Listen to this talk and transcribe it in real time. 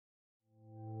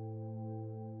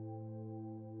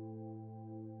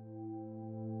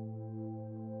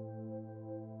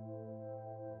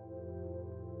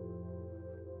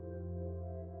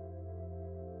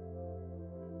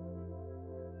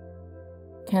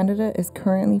Canada is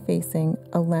currently facing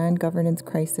a land governance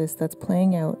crisis that's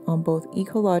playing out on both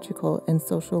ecological and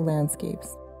social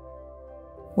landscapes.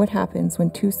 What happens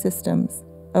when two systems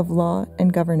of law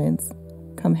and governance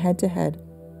come head to head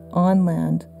on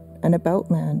land and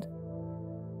about land?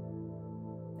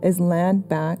 Is land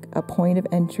back a point of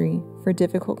entry for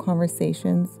difficult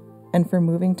conversations and for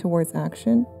moving towards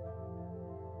action?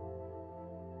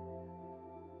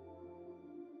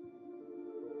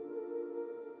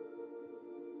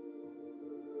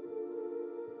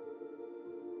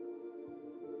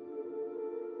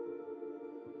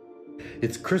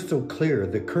 It's crystal clear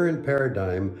the current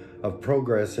paradigm of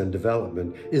progress and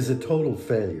development is a total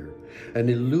failure, an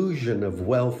illusion of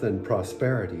wealth and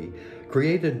prosperity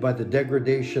created by the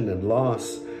degradation and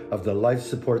loss of the life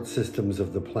support systems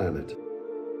of the planet.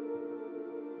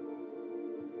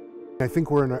 I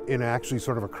think we're in actually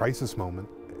sort of a crisis moment.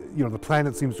 You know, the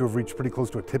planet seems to have reached pretty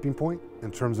close to a tipping point in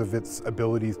terms of its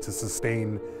ability to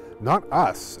sustain not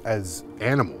us as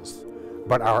animals,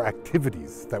 but our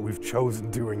activities that we've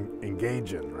chosen to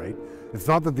engage in, right? It's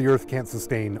not that the Earth can't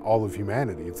sustain all of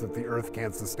humanity, it's that the Earth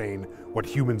can't sustain what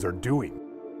humans are doing.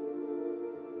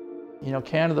 You know,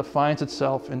 Canada finds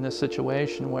itself in this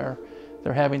situation where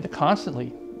they're having to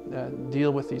constantly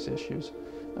deal with these issues,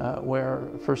 where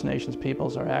First Nations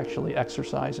peoples are actually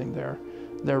exercising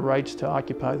their rights to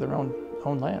occupy their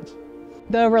own lands.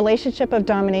 The relationship of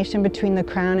domination between the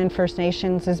Crown and First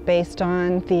Nations is based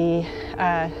on the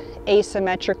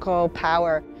asymmetrical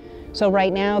power. So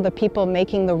right now, the people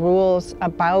making the rules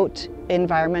about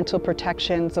environmental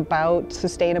protections, about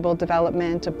sustainable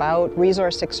development, about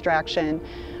resource extraction,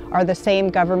 are the same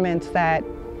governments that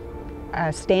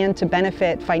stand to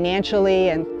benefit financially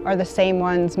and are the same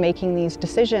ones making these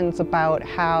decisions about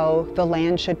how the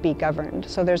land should be governed.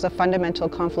 So there's a fundamental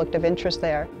conflict of interest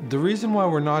there. The reason why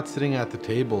we're not sitting at the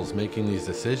tables making these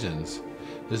decisions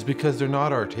is because they're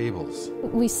not our tables.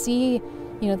 We see,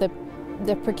 you know,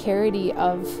 the precarity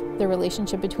of the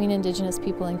relationship between Indigenous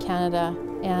people in Canada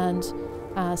and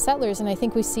settlers, and I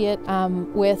think we see it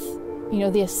with, you know,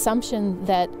 the assumption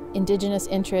that Indigenous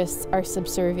interests are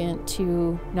subservient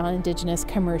to non-Indigenous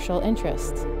commercial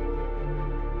interests.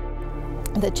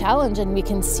 The challenge, and we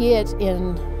can see it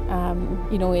in,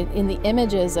 you know, in the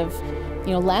images of,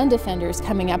 you know, land defenders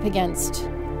coming up against,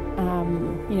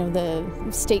 you know,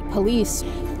 the state police,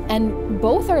 and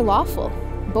both are lawful.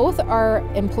 Both are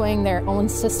employing their own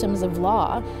systems of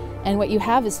law, and what you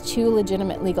have is two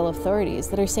legitimate legal authorities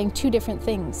that are saying two different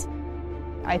things.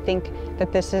 I think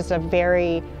that this is a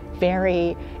very,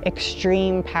 very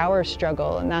extreme power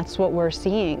struggle, and that's what we're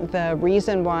seeing. The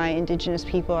reason why Indigenous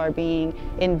people are being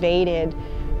invaded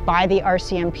by the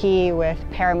RCMP with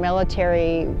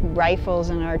paramilitary rifles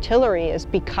and artillery is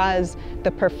because the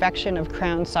perfection of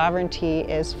Crown sovereignty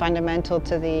is fundamental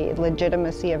to the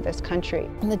legitimacy of this country.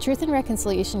 And the Truth and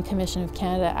Reconciliation Commission of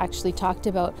Canada actually talked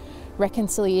about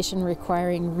reconciliation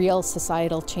requiring real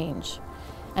societal change.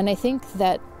 And I think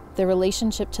that the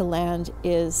relationship to land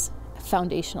is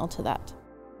foundational to that.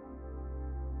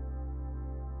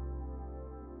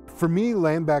 For me,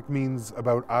 land back means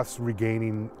about us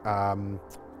regaining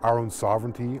our own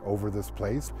sovereignty over this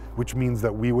place, which means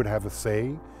that we would have a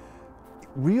say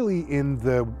really in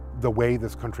the way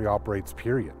this country operates,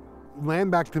 period.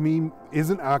 Land back to me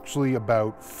isn't actually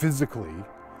about physically,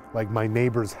 like my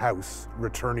neighbor's house,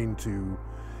 returning to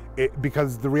it,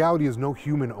 because the reality is no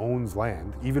human owns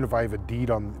land. Even if I have a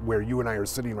deed on where you and I are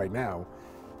sitting right now,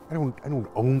 I don't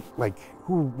own, like,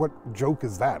 what joke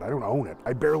is that? I don't own it.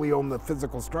 I barely own the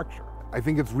physical structure. I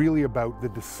think it's really about the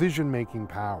decision-making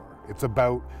power. It's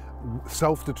about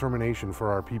self-determination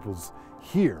for our peoples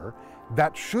here.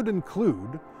 That should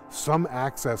include some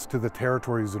access to the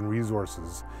territories and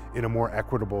resources in a more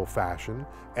equitable fashion,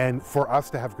 and for us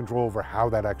to have control over how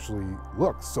that actually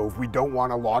looks. So if we don't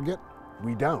want to log it,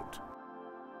 we don't.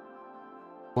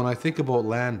 When I think about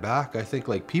land back, I think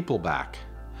like people back.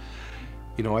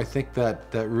 You know, I think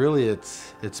that really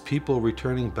it's people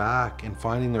returning back and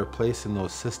finding their place in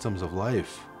those systems of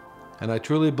life. And I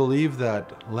truly believe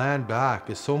that land back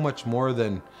is so much more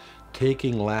than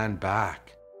taking land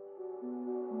back.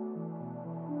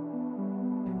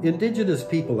 Indigenous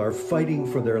people are fighting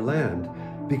for their land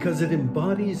because it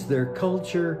embodies their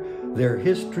culture, their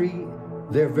history,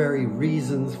 their very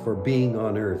reasons for being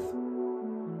on Earth.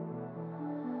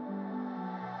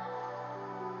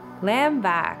 Land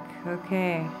back,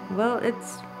 okay. Well,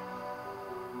 it's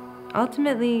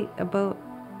ultimately about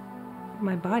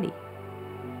my body.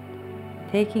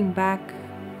 Taking back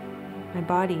my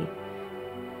body.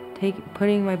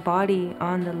 Putting my body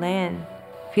on the land.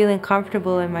 Feeling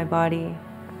comfortable in my body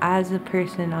as a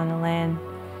person on the land.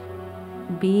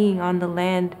 being on the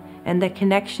land and the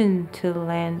connection to the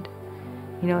land.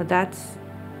 You know, that's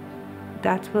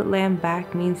what land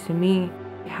back means to me.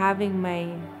 Having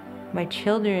my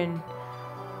children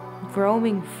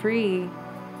roaming free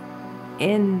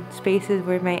in spaces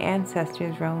where my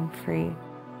ancestors roamed free.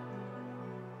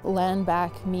 Land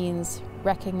back means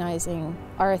recognizing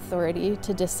our authority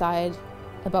to decide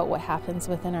about what happens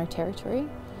within our territory,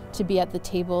 to be at the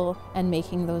table and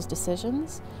making those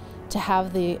decisions, to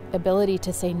have the ability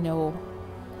to say no,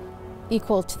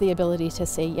 equal to the ability to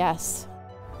say yes.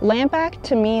 Land back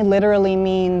to me literally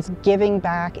means giving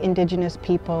back Indigenous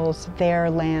peoples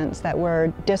their lands that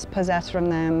were dispossessed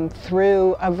from them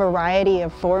through a variety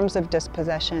of forms of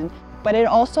dispossession. But it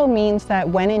also means that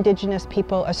when Indigenous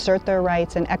people assert their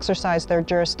rights and exercise their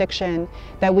jurisdiction,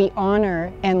 that we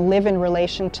honor and live in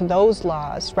relation to those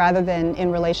laws rather than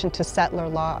in relation to settler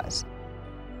laws.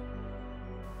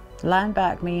 Land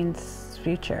back means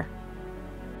future.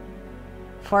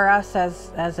 For us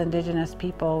as Indigenous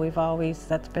people,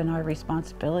 that's been our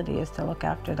responsibility, is to look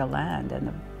after the land.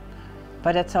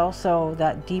 But it's also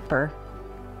that deeper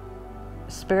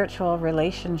spiritual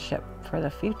relationship for the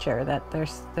future, that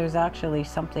there's actually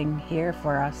something here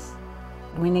for us.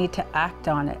 We need to act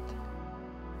on it.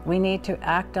 We need to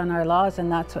act on our laws, and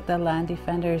that's what the land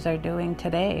defenders are doing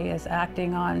today, is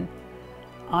acting on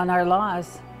our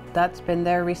laws. That's been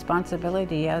their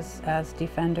responsibility as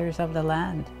defenders of the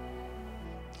land.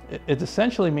 It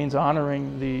essentially means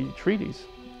honoring the treaties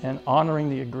and honoring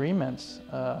the agreements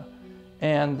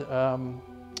and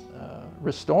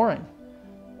restoring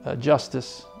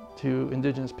justice to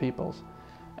Indigenous peoples.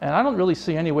 And I don't really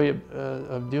see any way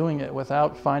of doing it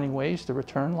without finding ways to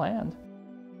return land.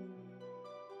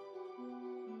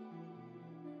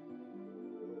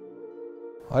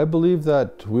 I believe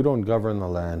that we don't govern the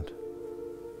land,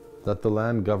 that the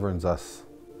land governs us.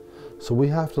 So we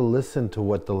have to listen to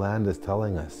what the land is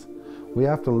telling us. We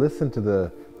have to listen to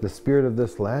the spirit of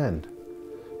this land,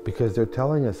 because they're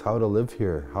telling us how to live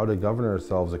here, how to govern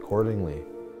ourselves accordingly.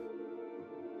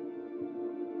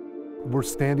 We're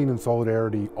standing in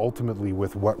solidarity ultimately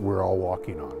with what we're all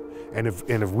walking on. And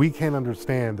if we can't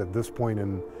understand at this point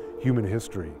in human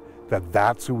history that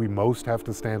that's who we most have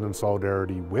to stand in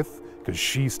solidarity with, because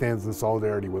she stands in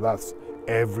solidarity with us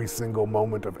every single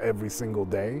moment of every single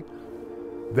day,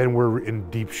 then we're in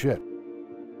deep shit.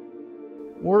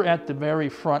 We're at the very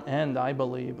front end, I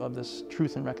believe, of this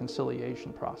truth and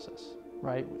reconciliation process,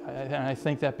 right? And I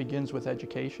think that begins with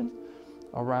education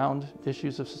around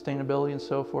issues of sustainability and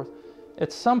so forth.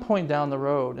 At some point down the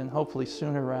road, and hopefully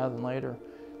sooner rather than later,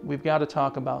 we've got to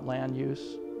talk about land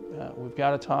use. We've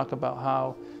got to talk about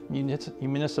how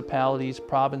municipalities,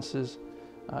 provinces,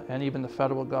 and even the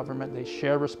federal government, they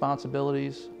share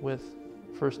responsibilities with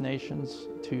First Nations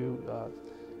to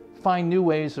find new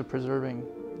ways of preserving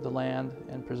the land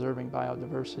and preserving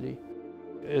biodiversity.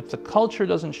 If the culture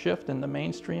doesn't shift in the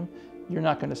mainstream, you're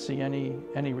not going to see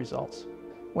any results.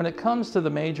 When it comes to the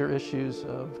major issues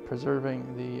of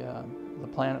preserving the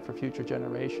planet for future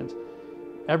generations,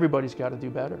 everybody's got to do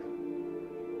better.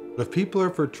 If people are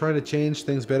for trying to change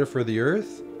things better for the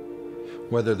earth,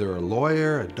 whether they're a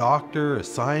lawyer, a doctor, a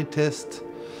scientist,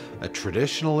 a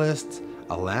traditionalist,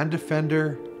 a land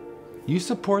defender, you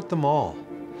support them all,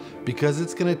 because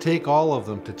it's going to take all of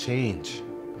them to change.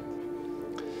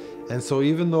 And so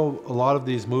even though a lot of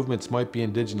these movements might be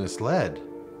Indigenous-led,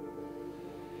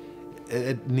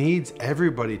 it needs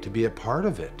everybody to be a part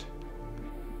of it.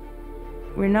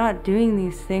 We're not doing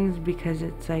these things because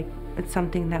it's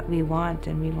something that we want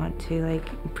and we want to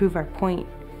prove our point.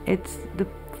 It's the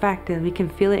fact that we can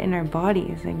feel it in our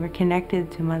bodies, we're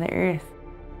connected to Mother Earth.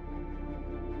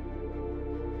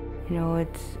 You know,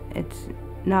 it's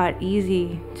not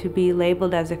easy to be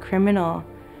labeled as a criminal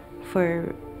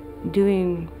for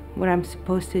doing what I'm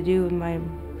supposed to do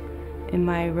in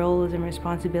my roles and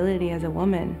responsibility as a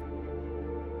woman.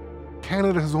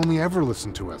 Canada has only ever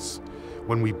listened to us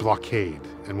when we blockade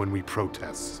and when we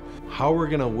protest. How we're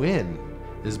going to win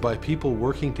is by people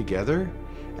working together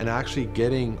and actually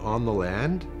getting on the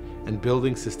land and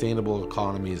building sustainable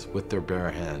economies with their bare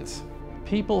hands.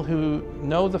 People who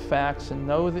know the facts and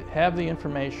have the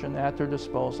information at their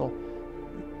disposal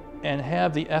and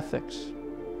have the ethics,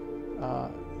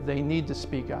 they need to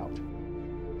speak out.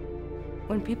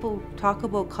 When people talk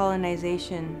about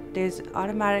colonization, there's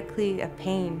automatically a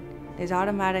pain. There's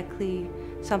automatically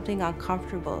something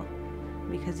uncomfortable,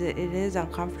 because it is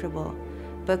uncomfortable.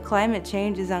 But climate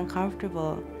change is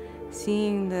uncomfortable.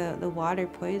 Seeing the water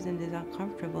poisoned is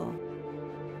uncomfortable.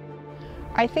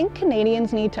 I think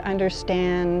Canadians need to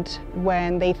understand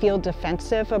when they feel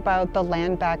defensive about the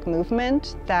land back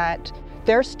movement that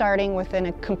They're starting within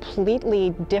a completely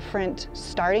different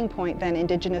starting point than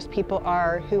Indigenous people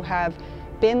are, who have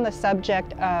been the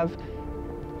subject of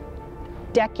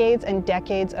decades and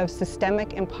decades of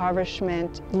systemic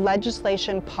impoverishment,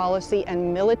 legislation, policy,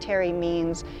 and military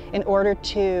means in order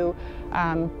to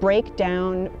break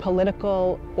down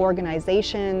political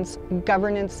organizations,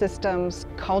 governance systems,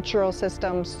 cultural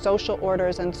systems, social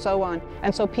orders, and so on.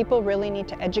 And so people really need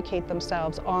to educate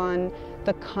themselves on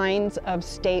the kinds of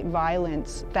state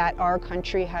violence that our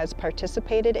country has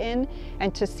participated in,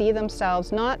 and to see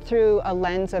themselves not through a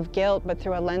lens of guilt, but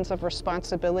through a lens of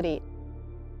responsibility.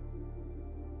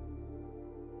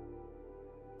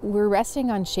 We're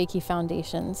resting on shaky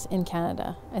foundations in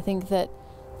Canada. I think that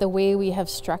the way we have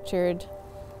structured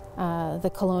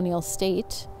the colonial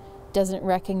state doesn't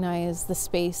recognize the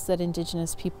space that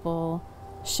Indigenous people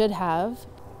should have.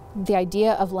 The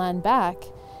idea of land back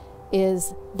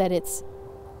is that it's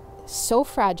so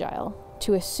fragile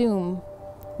to assume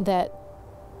that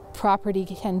property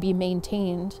can be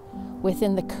maintained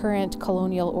within the current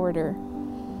colonial order,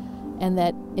 and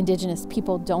that Indigenous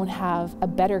people don't have a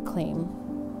better claim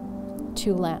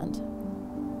to land.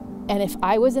 And if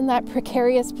I was in that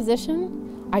precarious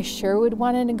position, I sure would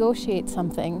want to negotiate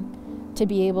something to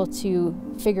be able to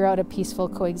figure out a peaceful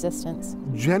coexistence.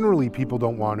 Generally, people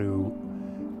don't want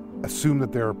to assume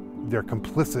that they're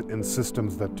complicit in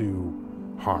systems that do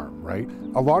harm, right?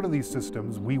 A lot of these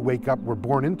systems we wake up, we're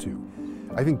born into.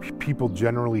 I think people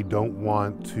generally don't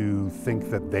want to think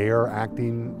that they are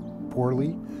acting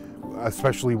poorly,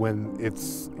 especially when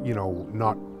it's,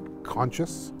 not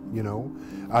conscious.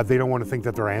 They don't want to think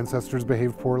that their ancestors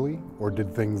behaved poorly or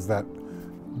did things that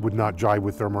would not jive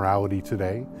with their morality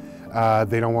today.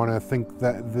 They don't want to think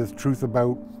that the truth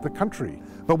about the country.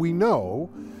 But we know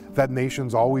that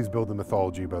nations always build a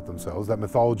mythology about themselves. That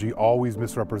mythology always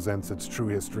misrepresents its true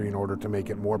history in order to make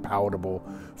it more palatable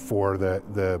for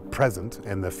the present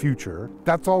and the future.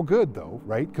 That's all good though,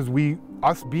 right? Because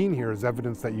us being here is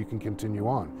evidence that you can continue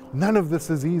on. None of this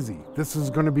is easy. This is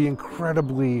going to be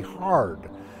incredibly hard.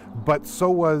 But so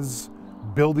was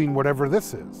building whatever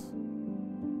this is.